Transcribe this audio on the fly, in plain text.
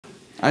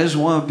I just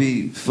want to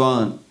be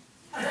fun.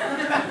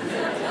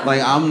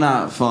 Like, I'm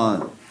not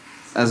fun.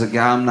 As a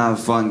guy, I'm not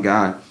a fun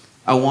guy.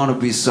 I want to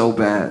be so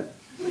bad.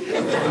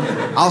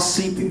 I'll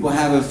see people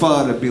having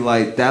fun and be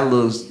like, that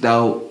looks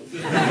dope.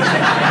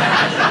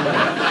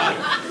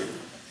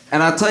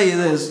 And I'll tell you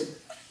this,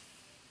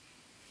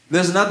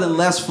 there's nothing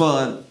less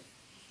fun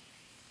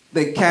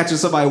than catching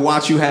somebody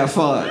watch you have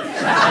fun.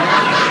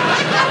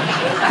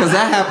 Because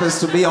that happens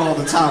to me all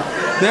the time.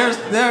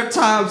 There are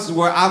times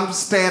where I'm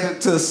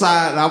standing to the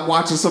side and I'm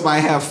watching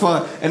somebody have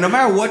fun. And no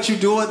matter what you're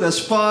doing that's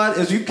fun,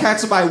 as you catch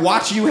somebody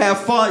watching you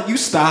have fun, you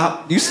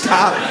stop. You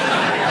stop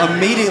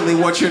immediately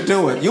what you're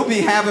doing. You'll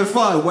be having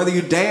fun, whether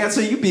you're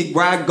dancing, you be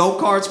riding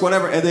go-karts,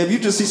 whatever. And then if you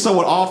just see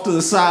someone off to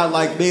the side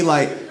like me,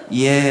 like,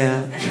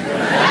 yeah.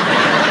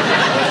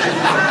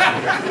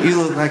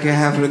 You look like you're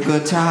having a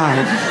good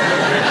time.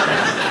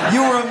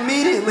 You are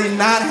immediately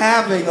not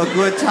having a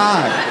good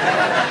time.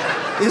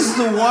 It's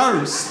the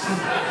worst.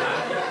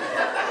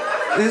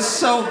 It's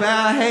so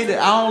bad. I hate it.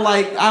 I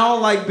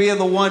don't like being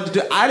the one to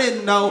do. I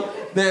didn't know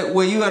that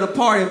when you at a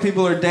party and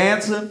people are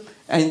dancing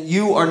and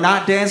you are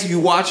not dancing, you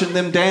watching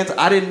them dance.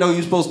 I didn't know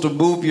you're supposed to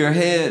move your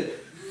head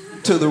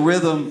to the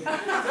rhythm.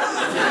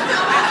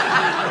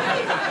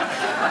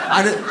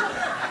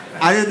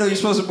 I didn't know you're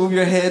supposed to move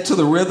your head to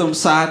the rhythm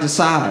side to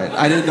side.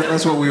 I didn't know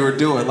that's what we were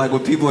doing. Like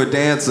when people are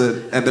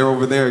dancing and they're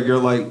over there, you're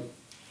like,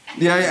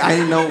 yeah, I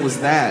didn't know it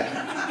was that.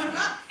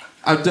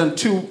 I've done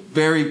two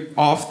very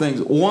off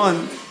things.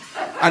 One,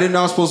 I didn't know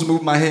I was supposed to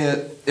move my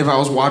head if I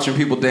was watching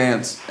people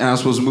dance, and I was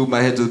supposed to move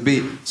my head to the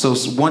beat. So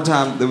one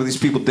time there were these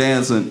people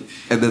dancing,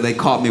 and then they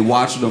caught me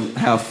watching them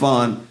have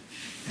fun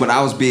when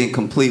I was being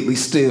completely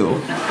still.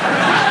 And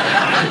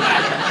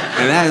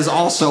that is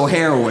also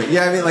heroin. You know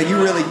what I mean? Like,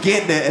 you really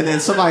getting it, and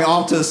then somebody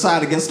off to the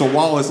side against the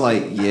wall is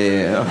like,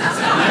 yeah.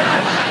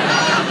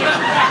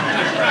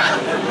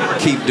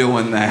 Keep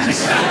doing that.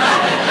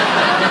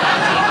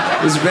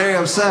 It's very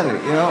upsetting,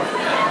 you know?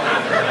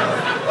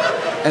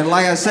 And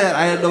like I said,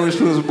 I didn't know we were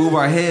supposed to move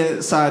our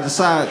head side to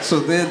side. So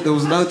then there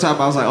was another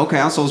time I was like, okay,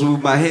 I'm supposed to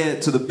move my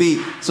head to the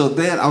beat. So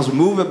then I was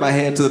moving my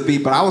head to the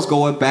beat, but I was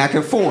going back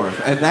and forth.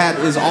 And that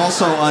is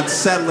also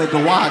unsettling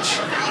to watch.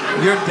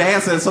 You're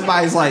dancing and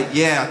somebody's like,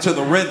 yeah, to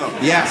the rhythm,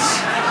 yes.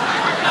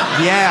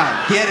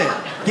 Yeah, get it,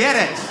 get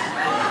it.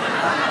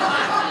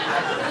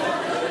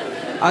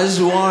 I just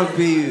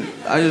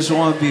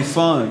want to be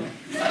fun.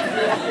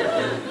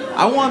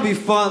 I want to be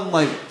fun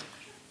like,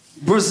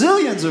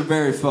 Brazilians are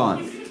very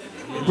fun.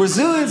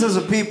 Brazilians as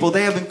a people,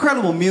 they have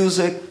incredible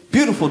music,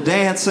 beautiful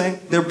dancing,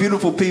 they're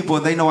beautiful people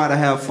and they know how to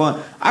have fun.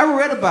 I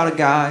read about a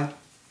guy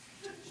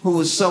who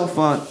was so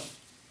fun.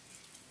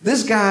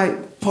 This guy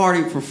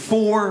partied for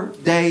 4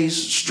 days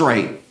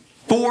straight.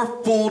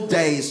 4 full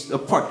days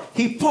of party.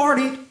 He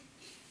partied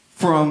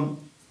from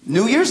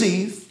New Year's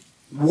Eve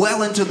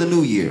well into the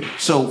New Year.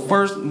 So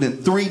first and then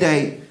 3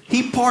 days.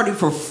 He partied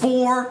for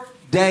 4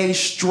 days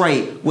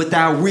straight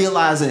without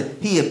realizing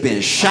he had been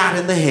shot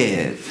in the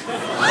head.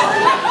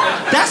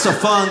 That's a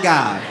fun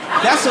guy.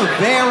 That's a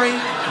very,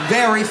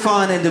 very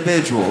fun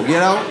individual, you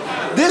know?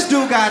 This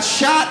dude got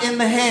shot in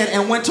the head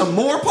and went to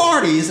more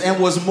parties and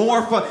was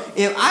more fun.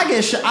 If I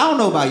get shot, I don't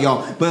know about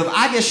y'all, but if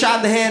I get shot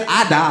in the head,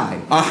 I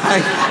die, all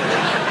right?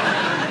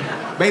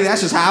 Maybe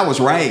that's just how I was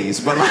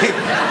raised, but like,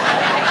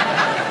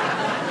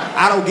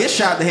 I don't get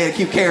shot in the head and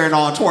keep carrying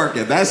on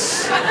twerking.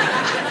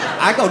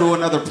 I go to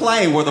another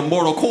plane where the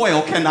mortal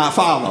coil cannot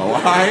follow,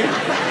 all right?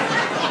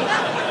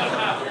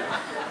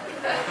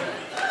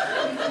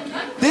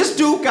 This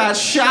dude got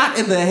shot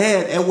in the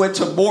head and went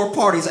to more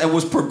parties and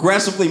was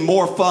progressively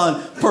more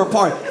fun per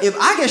party. If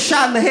I get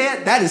shot in the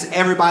head, that is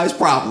everybody's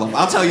problem.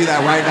 I'll tell you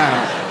that right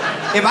now.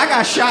 If I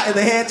got shot in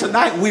the head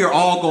tonight, we are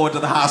all going to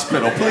the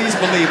hospital. Please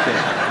believe me.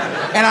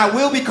 And I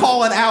will be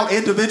calling out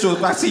individuals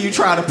if I see you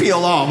trying to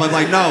peel off. I'm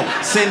like, no,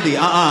 Cindy,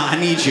 I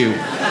need you.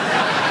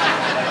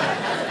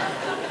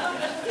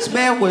 This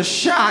man was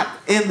shot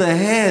in the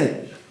head.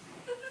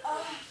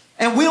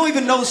 And we don't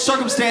even know the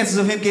circumstances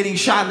of him getting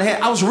shot in the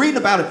head. I was reading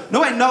about it.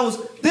 Nobody knows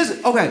this.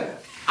 Okay,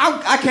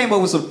 I came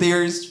up with some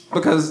theories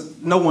because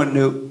no one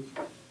knew.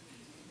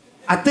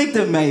 I think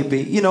there may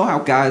be, you know how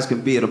guys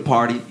can be at a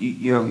party,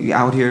 you're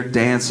out here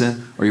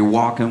dancing or you're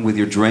walking with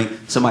your drink,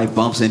 somebody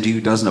bumps into you,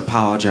 doesn't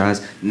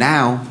apologize.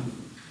 Now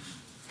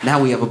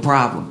we have a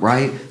problem,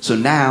 right? So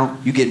now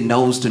you get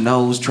nose to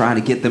nose trying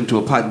to get them to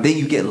apologize. Then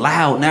you get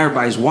loud and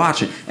everybody's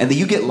watching. And then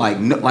you get like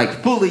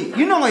fully,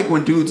 you know like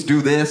when dudes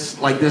do this,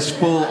 like this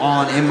full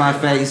on in my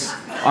face,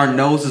 our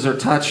noses are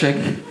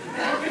touching.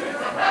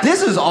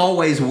 This is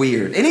always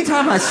weird.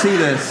 Anytime I see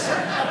this,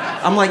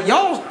 I'm like,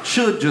 y'all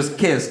should just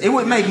kiss. It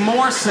would make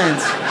more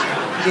sense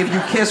if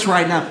you kiss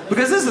right now.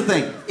 Because this is the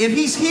thing. If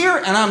he's here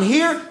and I'm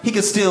here, he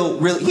could still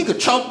really, he could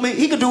choke me,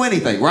 he could do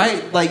anything,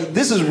 right? Like,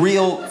 this is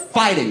real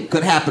fighting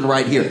could happen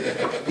right here.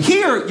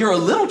 Here, you're a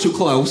little too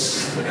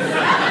close.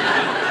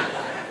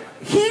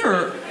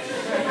 Here,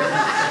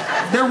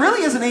 there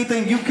really isn't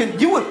anything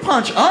you would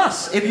punch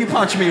us if you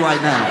punch me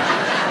right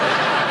now.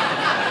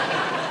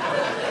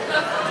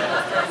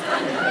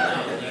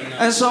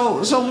 And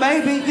so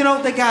maybe,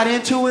 they got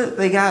into it.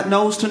 They got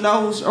nose to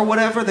nose or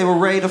whatever. They were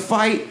ready to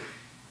fight.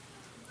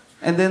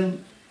 And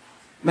then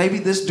maybe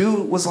this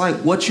dude was like,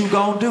 what you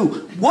gonna do?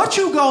 What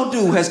you gonna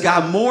do has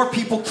got more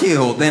people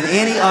killed than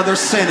any other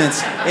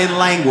sentence in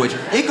language.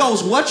 It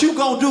goes, what you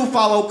gonna do,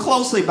 followed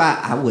closely by,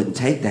 I wouldn't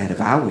take that if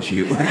I was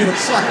you.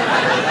 It's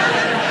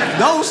like,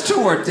 those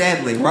two are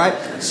deadly, right?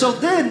 So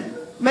then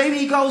maybe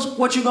he goes,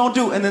 what you gonna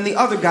do? And then the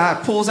other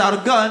guy pulls out a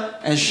gun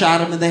and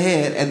shot him in the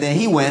head. And then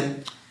he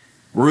went,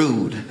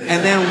 rude.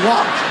 And then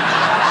walked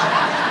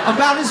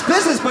about his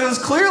business, because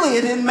clearly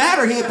it didn't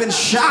matter. He had been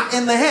shot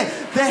in the head.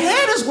 The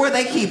head is where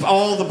they keep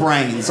all the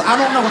brains. I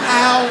don't know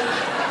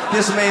how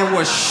this man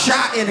was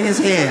shot in his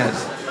head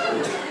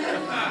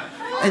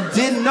and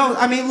didn't know.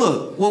 I mean,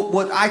 look,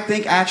 what I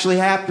think actually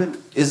happened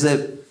is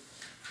that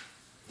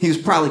he was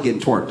probably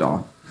getting twerked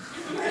on.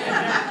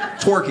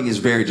 Twerking is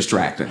very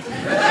distracting.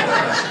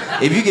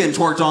 If you're getting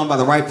twerked on by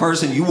the right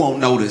person, you won't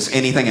notice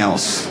anything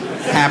else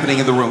happening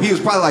in the room. He was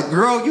probably like,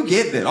 girl, you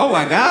getting it. Oh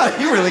my God,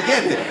 you really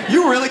getting it.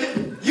 You really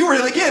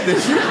getting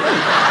it.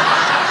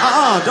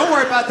 Don't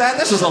worry about that.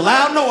 That's just a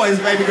loud noise,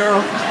 baby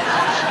girl.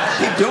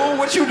 Keep doing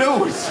what you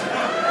doing.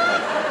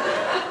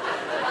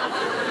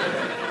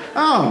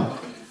 Oh.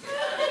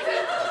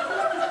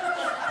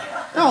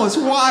 No, it's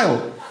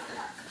wild.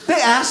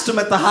 They asked him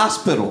at the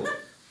hospital.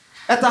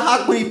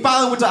 When he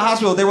finally went to the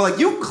hospital, they were like,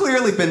 you've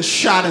clearly been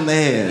shot in the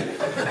head.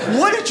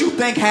 What did you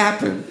think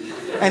happened?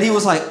 And he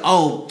was like,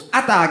 oh,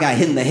 I thought I got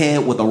hit in the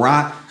head with a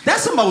rock.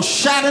 That's the most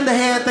shot in the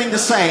head thing to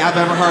say I've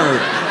ever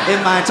heard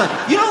in my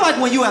entire... You know, like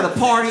when you at a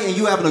party and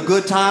you having a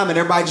good time and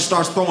everybody just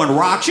starts throwing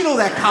rocks? You know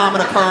that common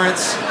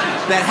occurrence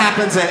that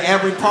happens at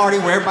every party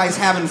where everybody's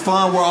having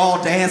fun, we're all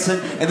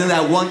dancing, and then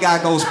that one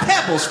guy goes,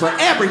 pebbles for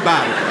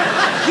everybody.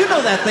 You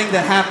know that thing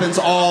that happens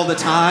all the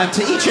time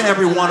to each and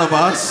every one of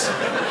us.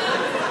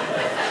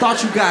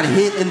 Thought you got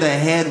hit in the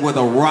head with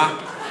a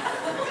rock.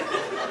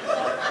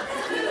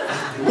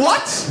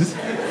 What?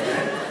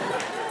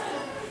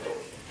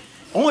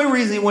 Only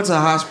reason he went to the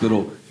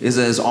hospital is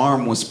that his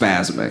arm was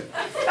spasmic.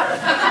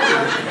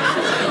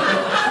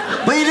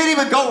 But he didn't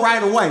even go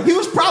right away. He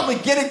was probably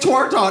getting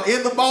twerked on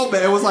in the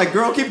moment. It was like,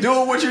 girl, keep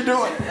doing what you're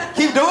doing.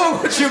 Keep doing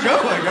what you're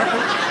doing, girl.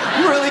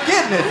 You're really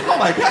getting it. Oh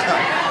my God.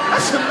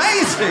 That's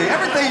amazing.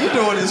 Everything you're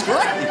doing is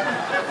great.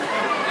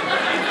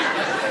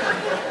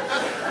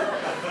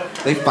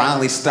 They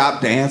finally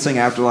stopped dancing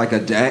after like a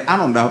day. I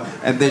don't know.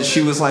 And then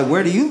she was like,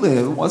 where do you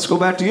live? Let's go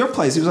back to your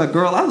place. He was like,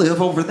 girl, I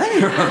live over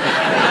there.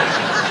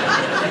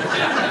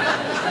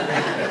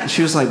 And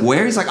she was like,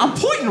 where? He's like, I'm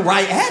pointing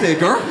right at it,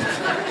 girl.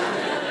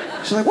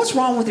 She's like, what's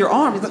wrong with your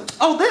arm? He's like,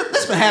 oh, this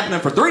has been happening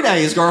for 3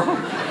 days, girl.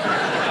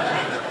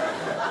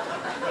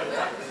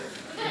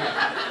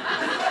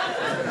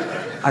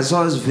 I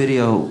saw this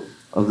video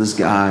of this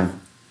guy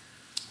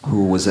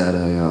who was at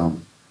a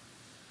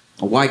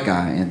white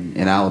guy in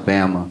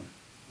Alabama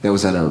that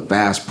was at a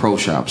Bass Pro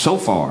Shop. So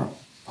far,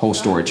 whole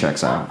story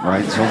checks out,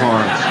 right? So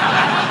far,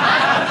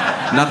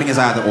 nothing is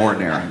out of the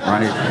ordinary,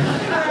 right?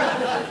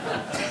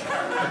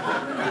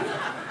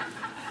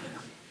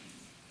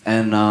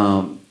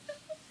 And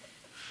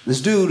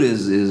this dude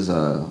is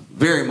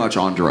very much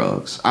on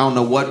drugs. I don't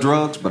know what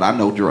drugs, but I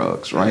know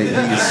drugs, right?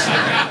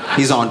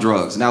 He's on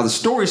drugs. Now, the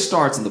story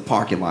starts in the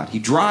parking lot. He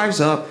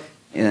drives up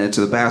to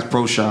the Bass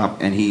Pro Shop,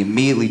 and he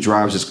immediately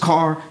drives his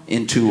car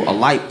into a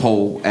light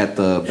pole at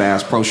the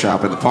Bass Pro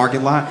Shop in the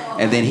parking lot,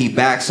 and then he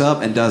backs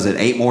up and does it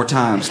 8 more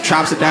times,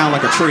 chops it down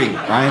like a tree,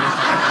 right?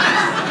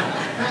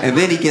 And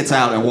then he gets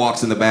out and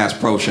walks in the Bass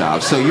Pro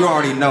Shop. So you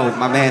already know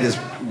my man is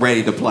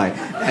ready to play.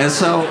 And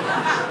so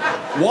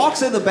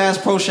walks in the Bass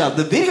Pro Shop.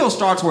 The video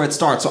starts where it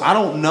starts, so I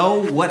don't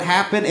know what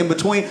happened in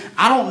between.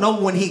 I don't know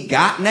when he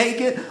got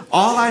naked.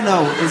 All I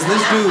know is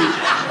this dude...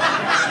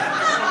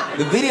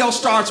 The video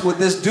starts with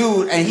this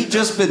dude, and he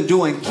just been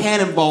doing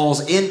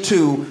cannonballs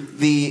into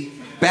the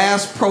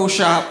Bass Pro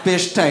Shop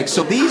fish tank.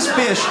 So these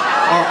fish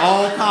are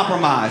all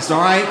compromised,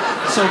 all right?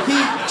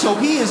 So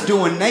he is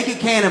doing naked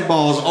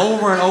cannonballs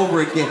over and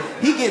over again.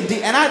 He getting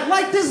deep, and I'd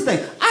like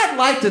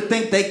to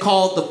think they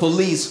called the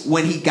police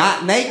when he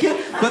got naked,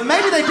 but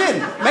maybe they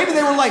didn't. Maybe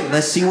they were like,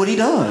 let's see what he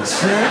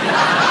does.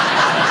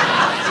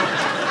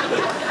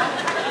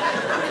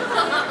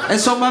 And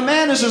so my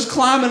man is just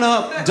climbing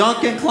up,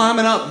 dunking,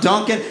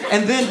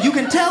 and then you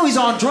can tell he's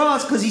on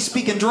drugs because he's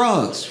speaking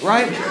drugs,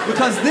 right?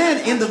 Because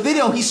then in the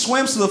video, he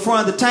swims to the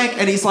front of the tank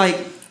and he's like,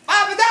 and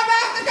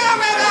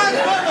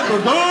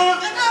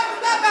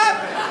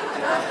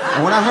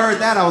when I heard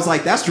that, I was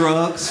like, that's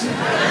drugs.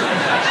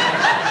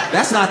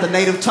 That's not the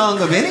native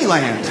tongue of any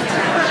land.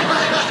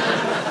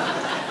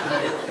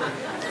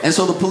 And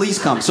so the police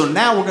come. So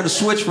now we're going to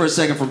switch for a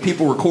second from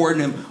people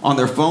recording him on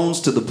their phones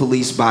to the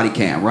police body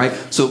cam, right?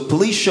 So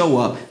police show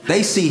up.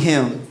 They see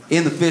him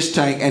in the fish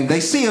tank, and they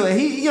see him, and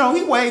he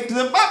waved to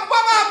them.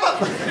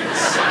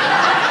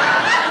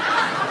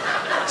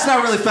 It's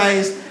not really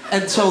phased.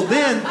 And so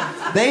then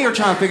they are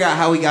trying to figure out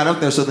how he got up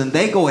there. So then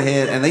they go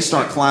ahead and they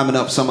start climbing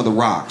up some of the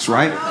rocks,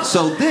 right?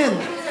 So then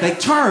they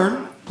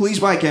turn, police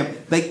body cam,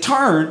 they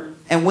turn,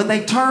 and when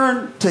they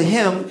turn to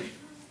him,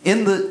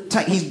 in the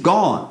tank. He's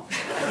gone.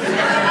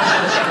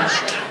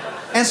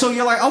 And so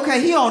you're like, okay,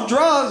 he on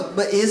drugs,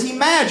 but is he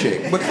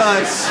magic?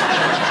 Because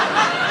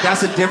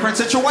that's a different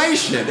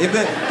situation.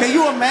 Can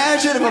you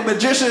imagine if a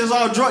magician is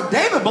on drugs?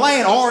 David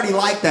Blaine already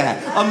like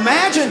that.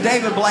 Imagine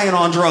David Blaine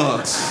on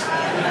drugs.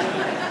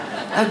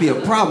 That'd be a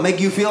problem. Make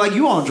you feel like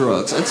you on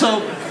drugs. And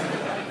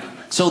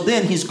so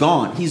then he's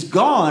gone. He's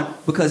gone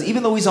because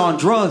even though he's on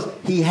drugs,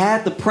 he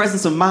had the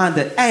presence of mind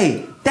that,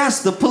 hey,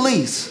 that's the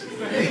police.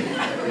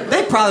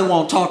 They probably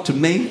won't talk to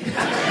me.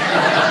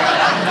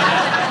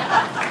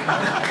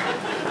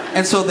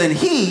 And so then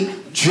he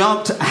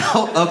jumped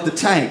out of the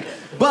tank.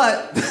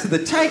 But the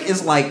tank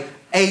is like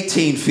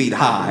 18 feet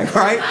high,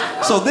 right?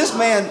 So this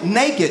man,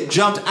 naked,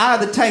 jumped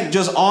out of the tank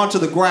just onto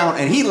the ground,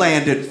 and he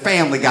landed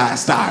Family Guy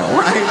style,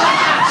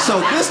 right? So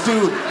this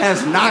dude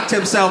has knocked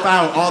himself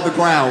out on the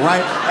ground,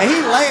 right?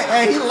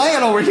 And he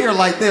laying over here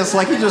like this,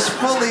 like he just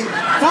fully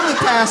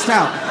passed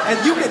out.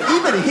 And you can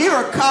even hear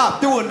a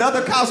cop through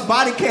another cop's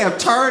body cam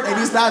turn, and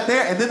he's not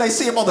there, and then they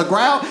see him on the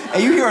ground,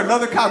 and you hear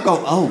another cop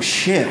go, oh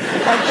shit.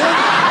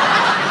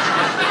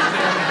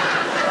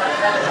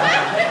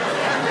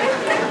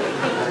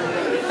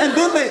 And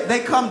then they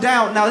come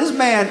down. Now this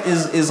man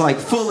is like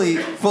fully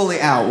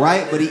out,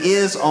 right? But he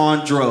is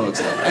on drugs.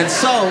 And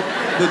so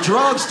the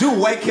drugs do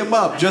wake him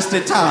up just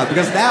in time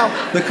because now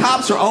the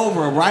cops are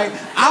over him, right?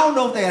 I don't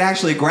know if they had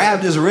actually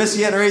grabbed his wrist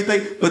yet or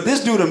anything, but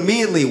this dude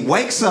immediately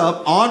wakes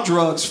up on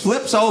drugs,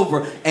 flips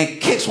over, and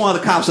kicks one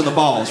of the cops in the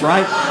balls,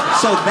 right?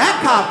 So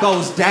that cop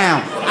goes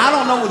down. I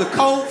don't know the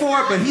code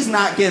for it, but he's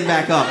not getting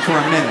back up for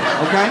a minute,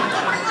 okay?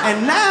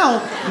 And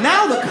now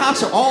the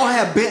cops are all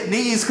have bent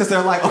knees because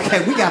they're like,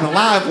 okay, we got a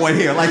live one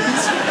here. Like,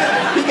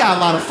 he got a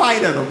lot of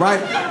fight in him,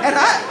 right? And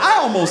I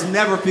almost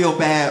never feel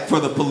bad for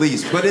the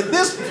police. But in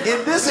this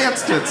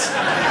instance,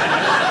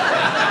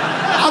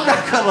 I'm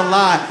not gonna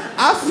lie,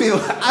 I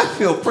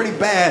feel pretty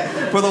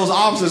bad for those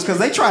officers because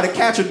they try to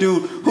catch a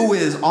dude who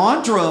is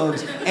on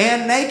drugs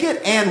and naked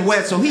and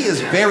wet, so he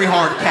is very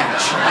hard to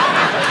catch.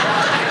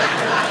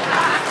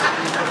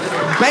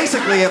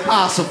 Basically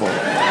impossible.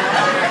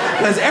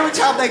 Because every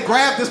time they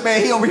grab this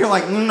man, he over here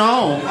like,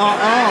 no, no,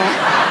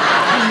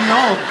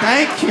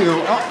 thank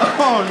you,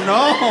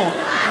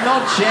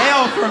 no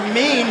jail for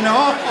me,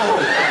 no.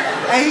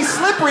 And he's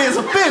slippery as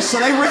a fish, so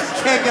they really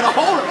can't get a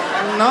hold of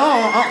him.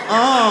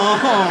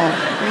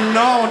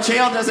 No,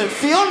 jail doesn't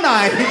feel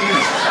nice.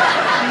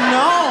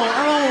 No,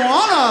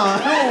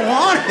 I don't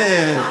want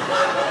it.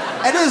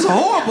 And it's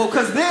horrible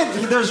because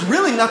then there's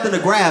really nothing to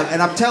grab.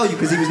 And I'm telling you,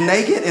 because he was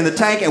naked in the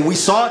tank and we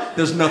saw it,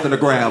 there's nothing to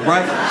grab,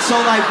 right?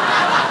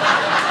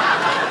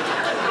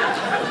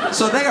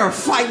 So they are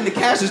fighting to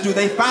catch this dude.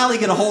 They finally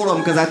get a hold of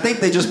him because I think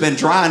they just been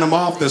drying him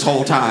off this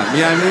whole time.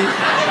 You know what I mean?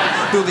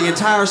 Through the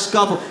entire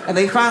scuffle. And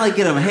they finally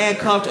get him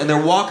handcuffed and they're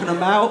walking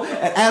him out.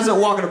 And as they're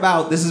walking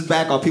about, this is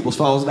back on people's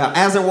phones now.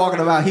 As they're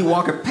walking about, he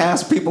walking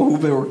past people who've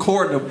been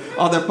recording him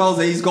on their phones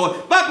and he's going,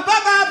 ba, ba, ba,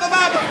 ba, ba, ba.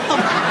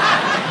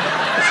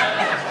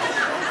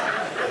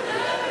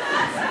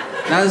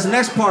 Now this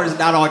next part is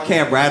not on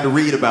camera. I had to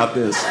read about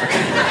this.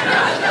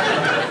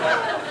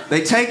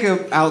 They take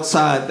him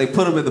outside, they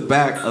put him in the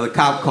back of the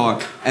cop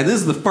car, and this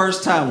is the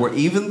first time where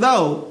even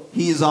though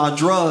he is on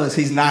drugs,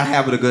 he's not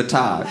having a good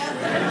time.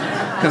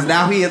 Because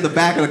now he in the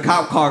back of the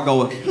cop car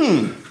going,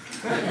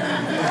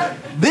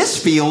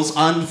 this feels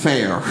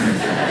unfair.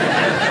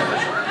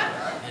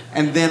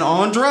 And then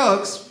on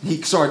drugs,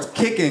 he starts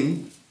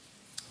kicking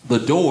the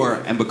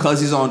door, and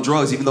because he's on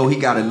drugs, even though he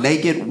got a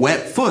naked,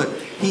 wet foot,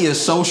 he is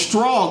so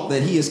strong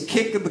that he is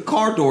kicking the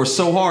car door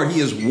so hard,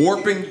 he is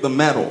warping the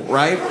metal,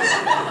 right?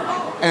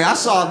 And I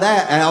saw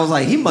that, and I was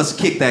like, he must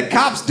kick that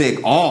cop's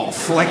dick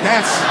off. Like,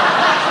 that's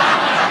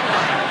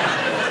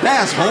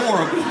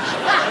horrible.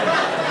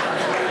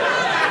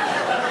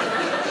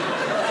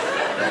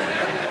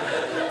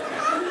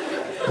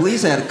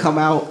 Police had to come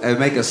out and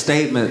make a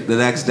statement the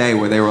next day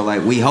where they were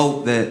like, we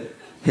hope that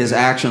his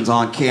actions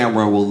on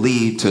camera will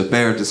lead to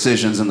better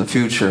decisions in the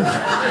future.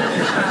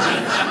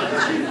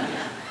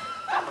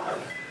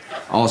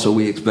 Also,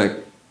 we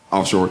expect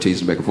Officer Ortiz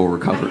to make a full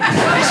recovery.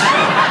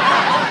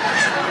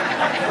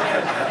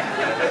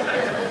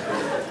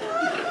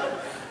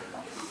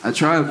 I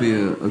try to be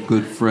a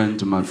good friend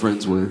to my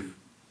friends with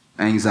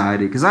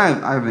anxiety, because I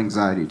have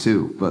anxiety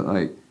too, but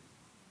like,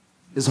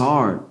 it's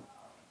hard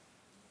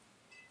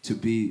to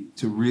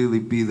really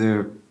be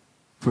there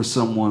for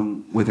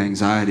someone with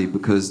anxiety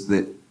because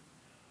they're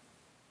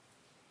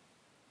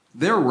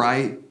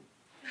right.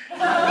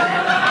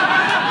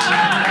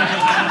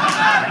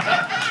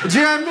 Do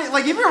you know what I mean?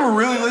 Like, if you ever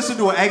really listen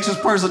to an anxious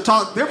person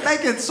talk, they're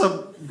making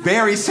some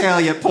very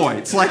salient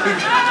points. Like,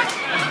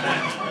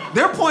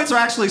 their points are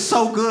actually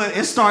so good,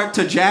 it started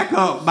to jack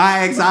up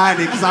my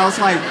anxiety because I was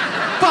like,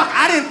 fuck,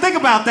 I didn't think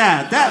about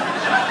that.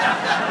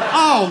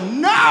 Oh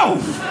no!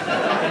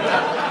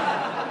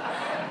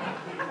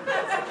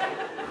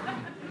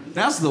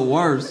 That's the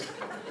worst.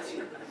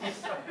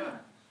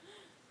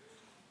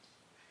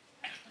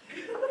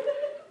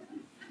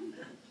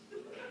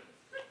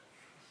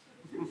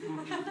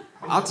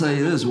 I'll tell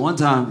you this, one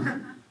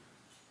time,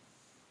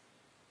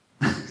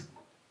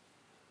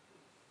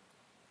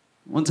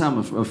 One time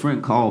a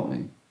friend called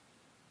me.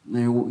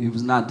 And he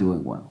was not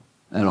doing well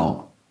at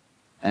all.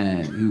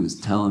 And he was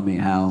telling me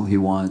how he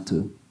wanted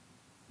to,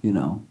 you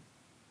know,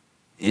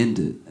 end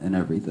it and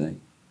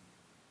everything.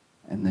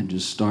 And then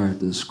just started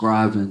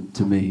describing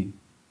to me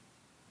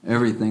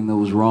everything that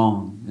was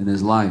wrong in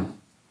his life.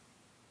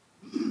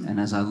 And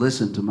as I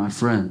listened to my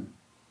friend,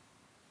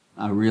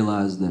 I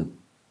realized that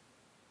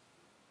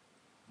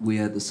we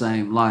had the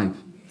same life.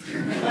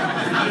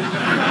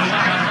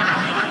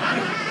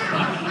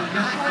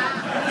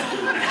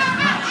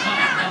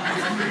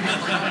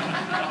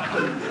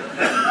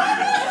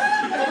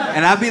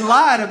 And I'd be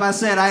lying if I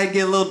said I'd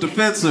get a little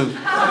defensive.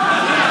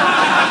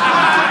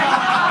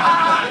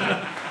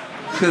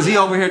 Because he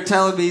over here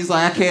telling me, he's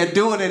like, I can't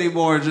do it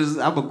anymore.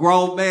 I'm a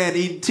grown man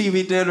eating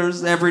TV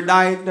dinners every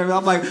night. And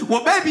I'm like,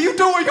 well, maybe you're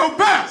doing your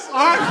best, all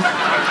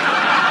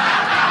right?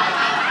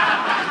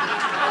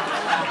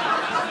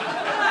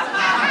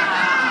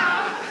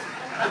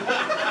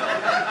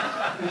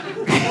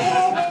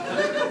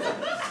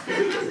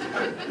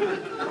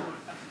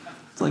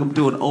 It's like I'm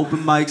doing open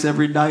mics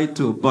every night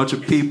to a bunch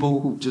of people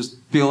who just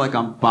feel like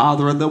I'm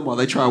bothering them while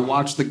they try to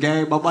watch the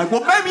game. I'm like,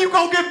 well, maybe you're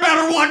gonna get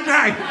better one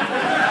day.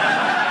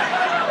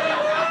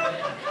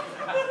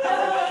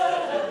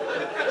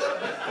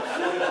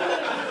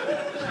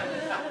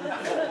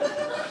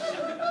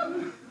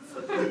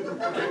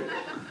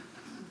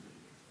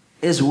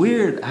 It's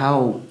weird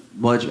how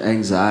much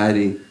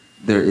anxiety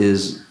there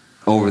is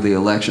over the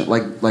election.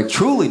 Like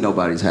truly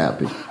nobody's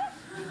happy.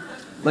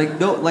 Like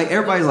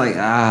everybody's like,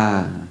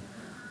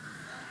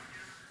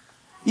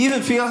 You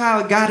even feel how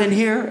it got in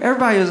here?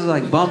 Everybody was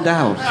like bummed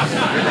out.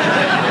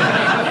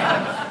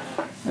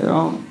 You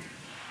know?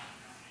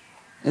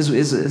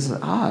 It's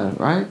odd,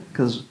 right?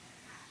 Because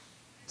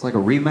it's like a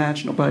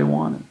rematch nobody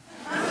wanted.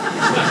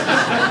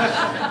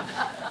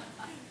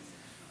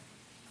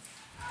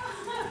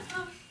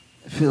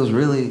 It feels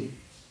really,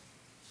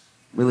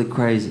 really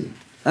crazy.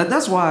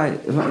 That's why,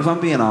 if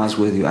I'm being honest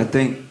with you, I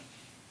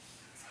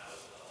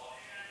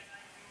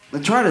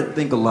try to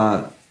think a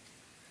lot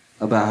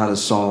about how to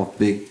solve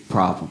big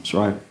problems,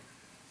 right?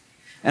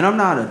 And I'm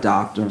not a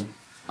doctor.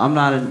 I'm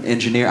not an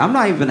engineer. I'm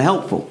not even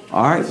helpful,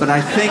 all right? But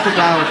I think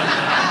about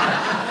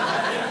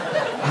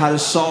how to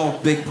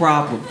solve big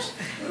problems.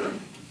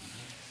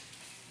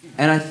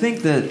 And I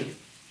think that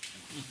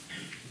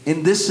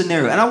in this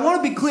scenario, and I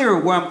want to be clear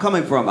where I'm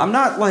coming from. I'm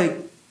not like,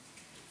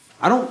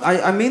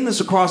 I mean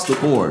this across the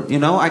board, you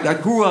know? I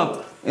grew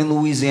up in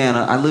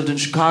Louisiana. I lived in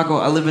Chicago.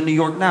 I live in New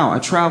York now. I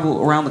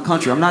travel around the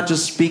country. I'm not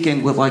just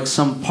speaking with like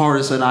some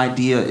partisan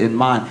idea in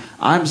mind.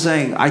 I'm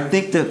saying I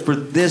think that for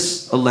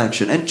this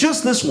election, and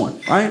just this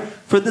one, right?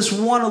 For this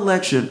one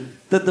election,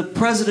 that the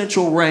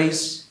presidential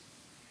race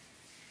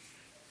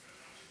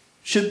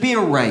should be a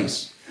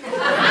race.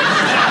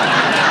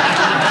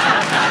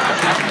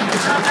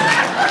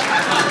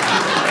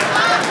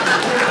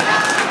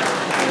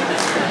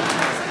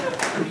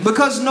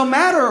 Because no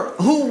matter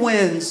who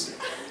wins,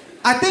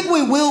 I think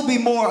we will be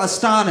more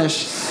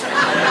astonished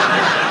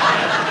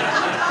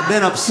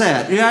than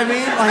upset. You know what I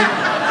mean? Like,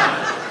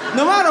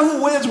 no matter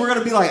who wins, we're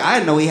gonna be like, I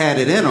didn't know he had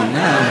it in him.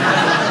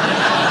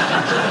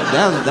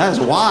 That's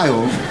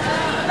wild.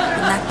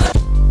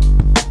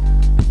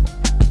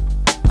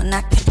 When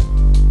I